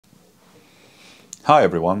Hi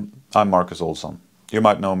everyone, I'm Marcus Olsson. You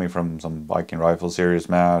might know me from some Viking Rifle Series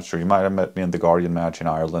match, or you might have met me in the Guardian match in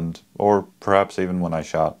Ireland, or perhaps even when I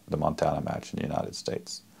shot the Montana match in the United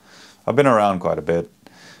States. I've been around quite a bit.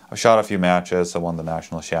 I've shot a few matches, I won the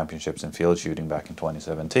national championships in field shooting back in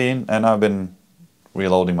 2017, and I've been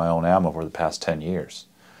reloading my own ammo for the past 10 years.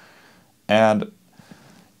 And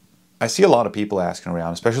I see a lot of people asking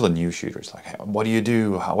around, especially new shooters, like, hey, what do you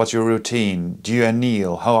do? What's your routine? Do you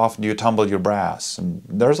anneal? How often do you tumble your brass? And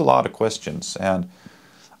there's a lot of questions. And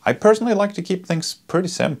I personally like to keep things pretty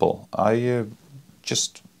simple. I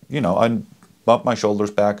I bump my shoulders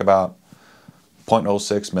back about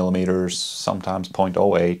 0.06 millimeters, sometimes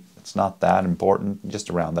 0.08. It's not that important, just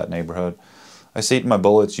around that neighborhood. I seat my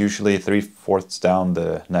bullets usually 3/4 down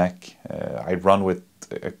the neck. I run with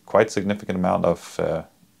a quite significant amount of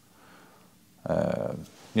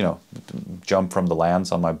jump from the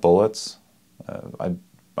lands on my bullets.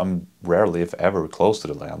 I'm rarely, if ever, close to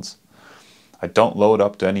the lands. I don't load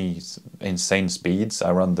up to any insane speeds.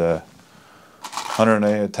 I run the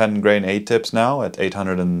 110 grain A-tips now at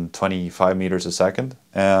 825 meters a second,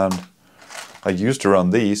 and I used to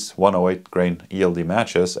run these 108 grain ELD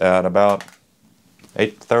matches at about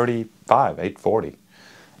 835, 840.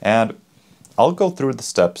 And I'll go through the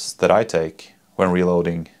steps that I take when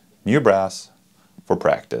reloading new brass for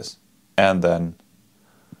practice, and then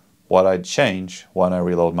what I'd change when I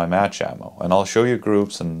reload my match ammo. And I'll show you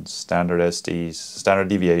groups and standard SDs, standard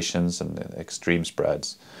deviations and extreme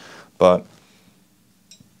spreads. But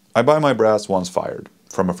I buy my brass once fired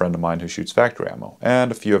from a friend of mine who shoots factory ammo,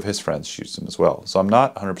 and a few of his friends shoots them as well. So I'm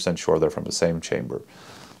not 100% sure they're from the same chamber.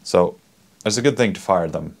 So it's a good thing to fire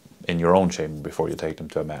them in your own chamber before you take them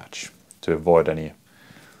to a match, to avoid any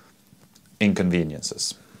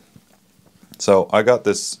inconveniences. So I got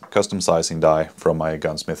this custom sizing die from my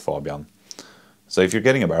gunsmith Fabian. So if you're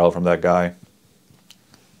getting a barrel from that guy,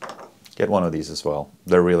 get one of these as well.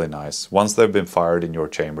 They're really nice. Once they've been fired in your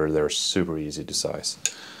chamber, they're super easy to size.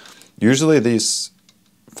 Usually these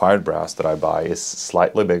fired brass that I buy is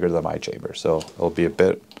slightly bigger than my chamber, so it'll be a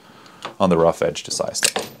bit on the rough edge to size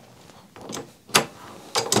them.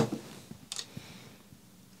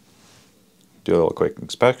 Do a little quick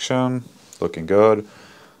inspection, looking good.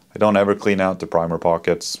 I don't ever clean out the primer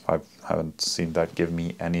pockets. I haven't seen that give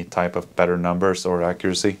me any type of better numbers or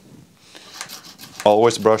accuracy.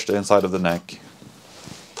 Always brush the inside of the neck.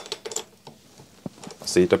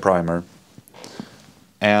 Seat the primer.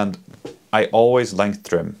 And I always length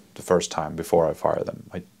trim the first time before I fire them.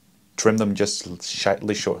 I trim them just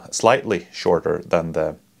slightly shorter than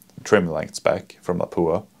the trim length spec from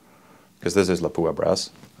Lapua, because this is Lapua brass.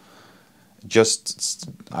 Just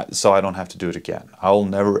so I don't have to do it again. I'll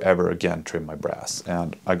never ever again trim my brass.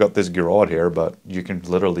 And I got this Giraud here, but you can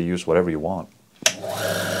literally use whatever you want.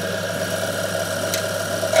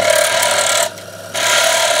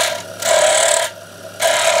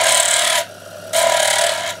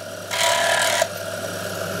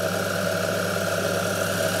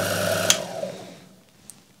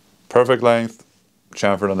 Perfect length,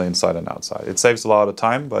 chamfered on the inside and outside. It saves a lot of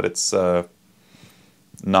time, but it's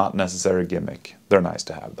not necessary gimmick. They're nice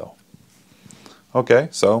to have though. Okay,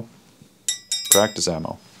 so practice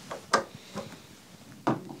ammo.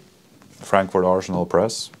 Frankfurt Arsenal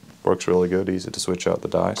press works really good, easy to switch out the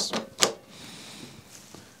dice.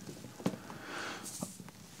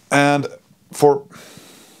 And for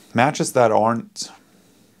matches that aren't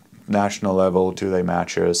national level 2-day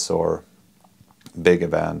matches or big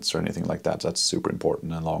events or anything like that, that's super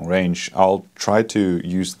important in long range, I'll try to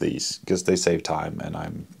use these because they save time, and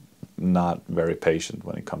I'm not very patient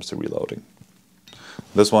when it comes to reloading.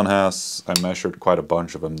 This one has, I measured quite a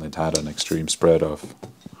bunch of them. It had an extreme spread of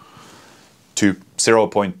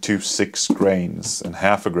 0.26 grains, and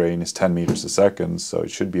half a grain is 10 meters a second, so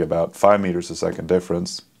it should be about 5 meters a second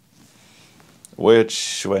difference,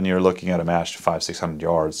 which when you're looking at a match to 500-600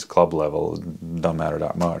 yards club level don't matter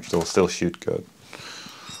that much. They'll still shoot good.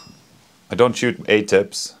 I don't shoot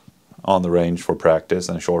A-tips on the range for practice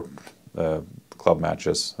and short club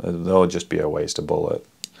matches. They'll just be a waste of bullet.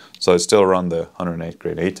 So I still run the 108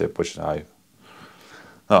 grain A-tip, which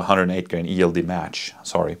 108 grain ELD match,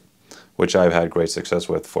 sorry, which I've had great success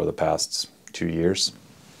with for the past 2 years.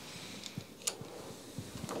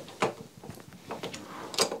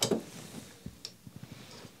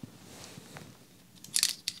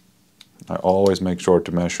 I always make sure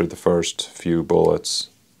to measure the first few bullets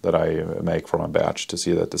that I make for my batch to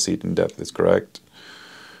see that the seating depth is correct.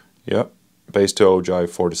 Yep, base to ogive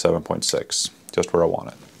 47.6, just where I want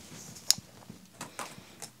it.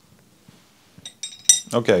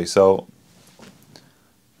 Okay, so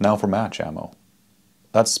now for match ammo.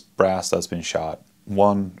 That's brass that's been shot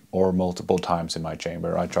one or multiple times in my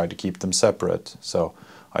chamber. I try to keep them separate so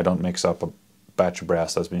I don't mix up a batch of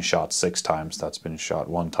brass that's been shot 6 times that's been shot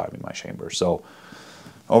 1 time in my chamber. So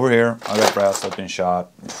over here I got brass that's been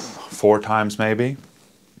shot 4 times maybe.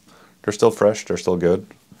 They're still fresh, they're still good.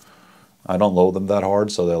 I don't load them that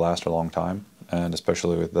hard so they last a long time, and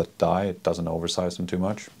especially with the die it doesn't oversize them too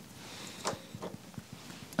much.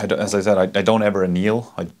 As I said, I don't ever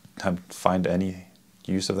anneal. I haven't find any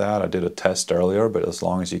use of that. I did a test earlier, but as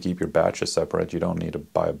long as you keep your batches separate, you don't need to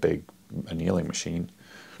buy a big annealing machine.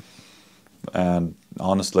 And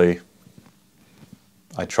honestly,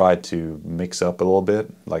 I tried to mix up a little bit,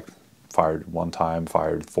 like fired 1 time,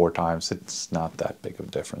 fired 4 times. It's not that big of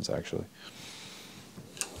a difference actually.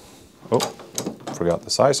 Oh, forgot the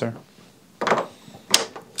sizer.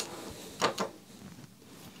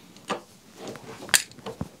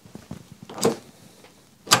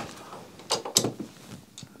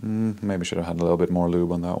 Maybe should have had a little bit more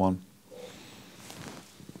lube on that one.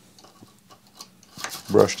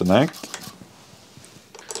 Brush the neck.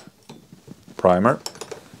 Primer.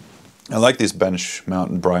 I like these bench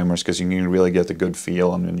mounted primers because you can really get a good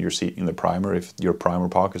feel on when you're seating the primer if your primer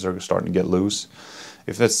pockets are starting to get loose.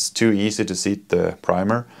 If it's too easy to seat the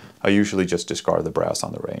primer, I usually just discard the brass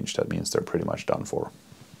on the range. That means they're pretty much done for.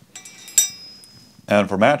 And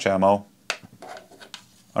for match ammo,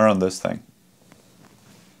 I run this thing.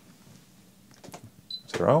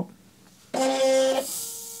 0.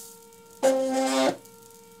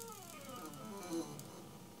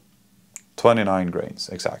 29 grains,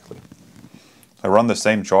 exactly. I run the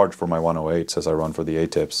same charge for my 108s as I run for the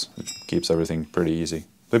A-tips. It keeps everything pretty easy.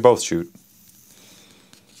 They both shoot.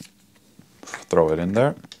 Throw it in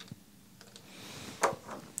there.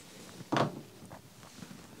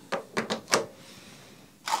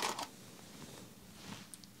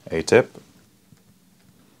 A-tip.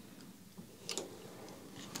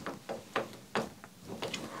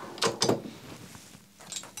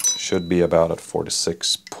 Should be about at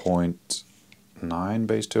 46.9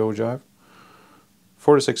 base to ogive.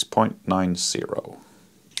 46.90.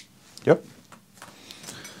 Yep.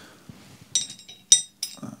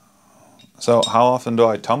 So how often do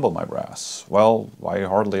I tumble my brass? Well, I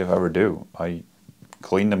hardly ever do. I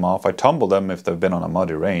clean them off. I tumble them if they've been on a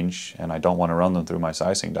muddy range and I don't want to run them through my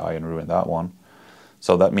sizing die and ruin that one.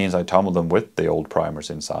 So that means I tumble them with the old primers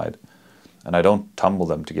inside. And I don't tumble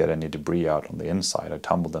them to get any debris out on the inside. I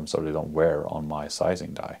tumble them so they don't wear on my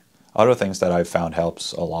sizing die. Other things that I've found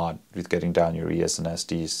helps a lot with getting down your ES and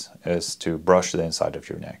SDs is to brush the inside of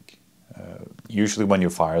your neck. Usually when you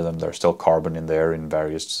fire them, there's still carbon in there in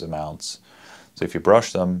various amounts. So if you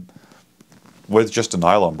brush them with just a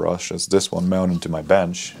nylon brush, as this one mounted to my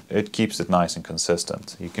bench, it keeps it nice and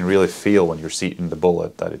consistent. You can really feel when you're seating the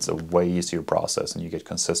bullet that it's a way easier process and you get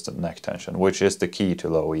consistent neck tension, which is the key to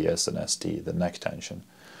low ES and ST, the neck tension.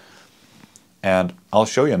 And I'll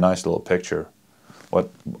show you a nice little picture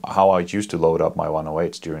how I used to load up my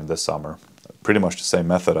 108s during this summer. Pretty much the same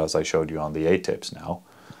method as I showed you on the A-tips now.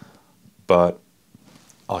 But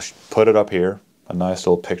I'll put it up here, a nice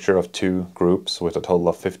little picture of 2 groups with a total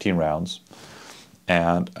of 15 rounds.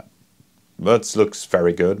 And that looks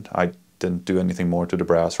very good. I didn't do anything more to the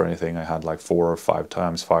brass or anything. I had like 4 or 5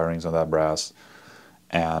 times firings on that brass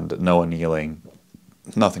and no annealing,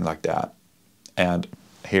 nothing like that. And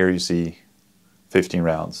here you see 15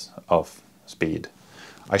 rounds of speed.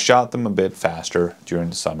 I shot them a bit faster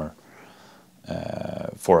during the summer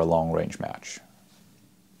for a long range match.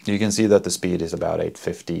 You can see that the speed is about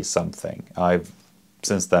 850 something. I've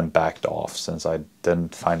since then backed off since I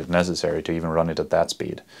didn't find it necessary to even run it at that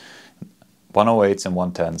speed. 108s and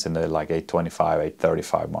 110s in the like 825,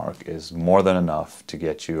 835 mark is more than enough to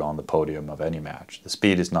get you on the podium of any match. The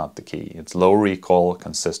speed is not the key. It's low recoil,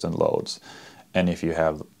 consistent loads. And if you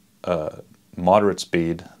have moderate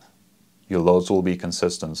speed, your loads will be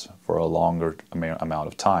consistent for a longer amount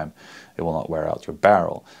of time. It will not wear out your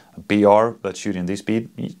barrel. A BR that's shooting this speed,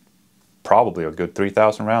 probably a good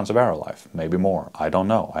 3,000 rounds of barrel life, maybe more. I don't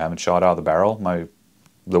know. I haven't shot out of the barrel.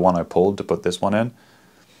 The one I pulled to put this one in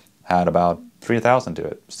had about 3,000 to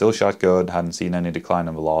it. Still shot good. Hadn't seen any decline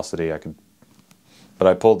in velocity. But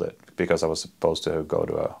I pulled it because I was supposed to go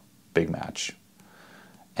to a big match,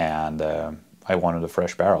 and I wanted a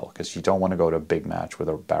fresh barrel because you don't want to go to a big match with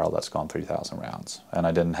a barrel that's gone 3,000 rounds. And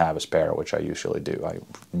I didn't have a spare, which I usually do. I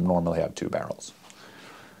normally have 2 barrels.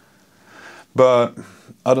 But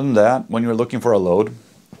other than that, when you're looking for a load,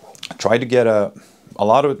 try to get a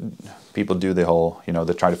lot of people do the whole,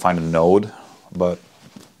 they try to find a node. But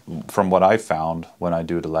from what I found when I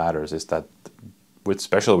do the ladders is that,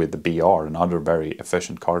 especially with the BR and other very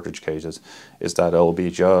efficient cartridge cases, is that it'll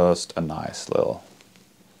be just a nice little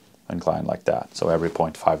incline like that. So every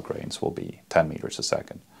 0.5 grains will be 10 meters a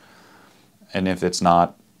second. And if it's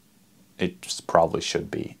not, it just probably should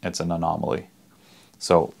be. It's an anomaly.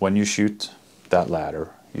 So when you shoot that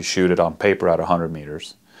ladder, you shoot it on paper at 100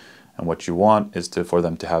 meters. And what you want is for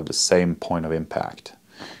them to have the same point of impact.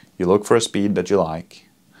 You look for a speed that you like,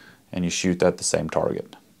 and you shoot at the same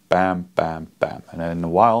target. Bam, bam, bam. And then in a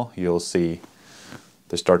while, you'll see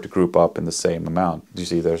they start to group up in the same amount. You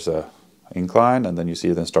see there's a incline, and then you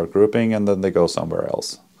see them start grouping, and then they go somewhere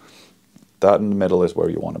else. That in the middle is where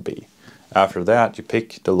you want to be. After that, you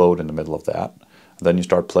pick the load in the middle of that, and then you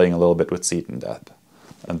start playing a little bit with seat and depth.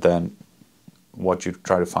 And then what you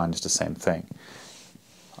try to find is the same thing.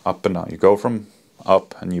 Up and down. You go from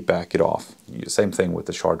up and you back it off. Same thing with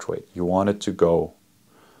the charge weight. You want it to go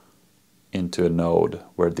into a node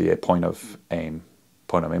where the point of aim,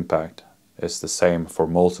 point of impact, is the same for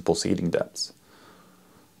multiple seating depths.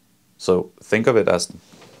 So think of it as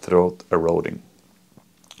throat eroding.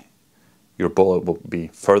 Your bullet will be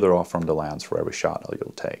further off from the lands for every shot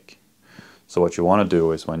you'll take. So what you want to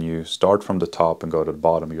do is when you start from the top and go to the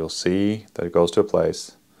bottom, you'll see that it goes to a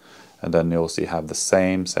place, and then you'll see have the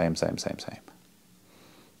same.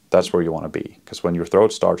 That's where you want to be, because when your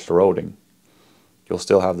throat starts eroding, you'll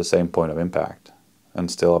still have the same point of impact and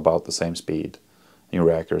still about the same speed. Your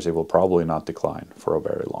accuracy will probably not decline for a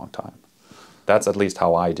very long time. That's at least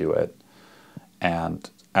how I do it. And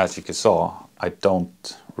as you saw, I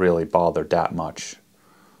don't really bother that much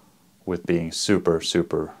with being super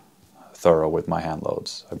thorough with my hand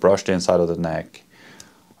loads. I brush the inside of the neck,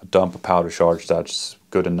 I dump a powder charge that's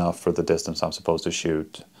good enough for the distance I'm supposed to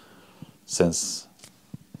shoot, since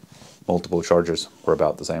multiple charges were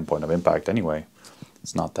about the same point of impact anyway.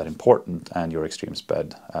 It's not that important, and your extreme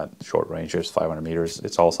sped at short ranges, 500 meters,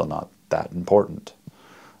 it's also not that important.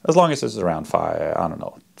 As long as it's around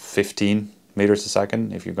 15 meters a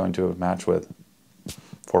second if you're going to a match with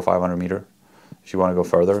 400 or 500 meter. If you want to go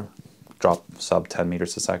further, drop sub 10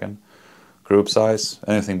 meters a second. Group size,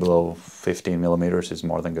 anything below 15 millimeters is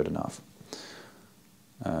more than good enough.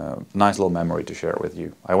 Nice little memory to share with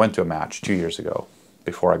you. I went to a match 2 years ago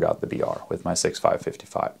before I got the BR with my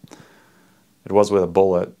 6.5-55. It was with a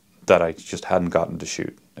bullet that I just hadn't gotten to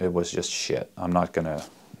shoot. It was just shit. I'm not going to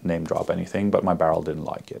name drop anything, but my barrel didn't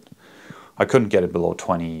like it. I couldn't get it below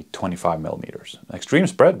 20-25 millimeters. Extreme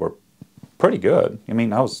spread were pretty good. I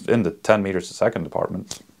mean, I was in the 10 meters a second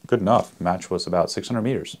department. Good enough. Match was about 600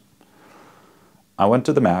 meters. I went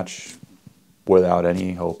to the match without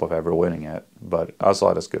any hope of ever winning it, but I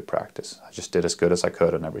saw it as good practice. I just did as good as I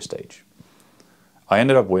could on every stage. I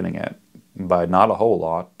ended up winning it by not a whole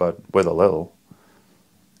lot, but with a little.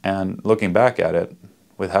 And looking back at it,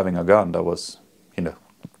 with having a gun that was,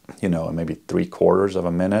 maybe 3/4 of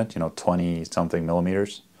a minute, 20-something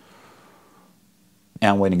millimeters,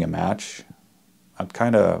 and winning a match, it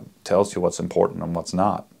kind of tells you what's important and what's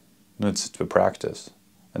not. It's to practice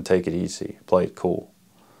and take it easy, play it cool.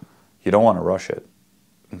 You don't want to rush it.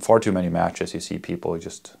 In far too many matches, you see people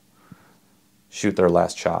just shoot their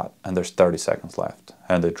last shot and there's 30 seconds left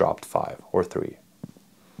and they dropped 5 or 3.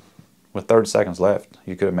 With 30 seconds left,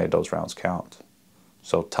 you could have made those rounds count.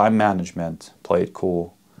 So time management, play it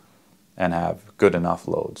cool, and have good enough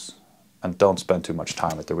loads. And don't spend too much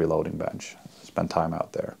time at the reloading bench. Spend time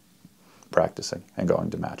out there practicing and going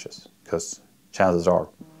to matches, because chances are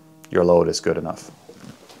your load is good enough.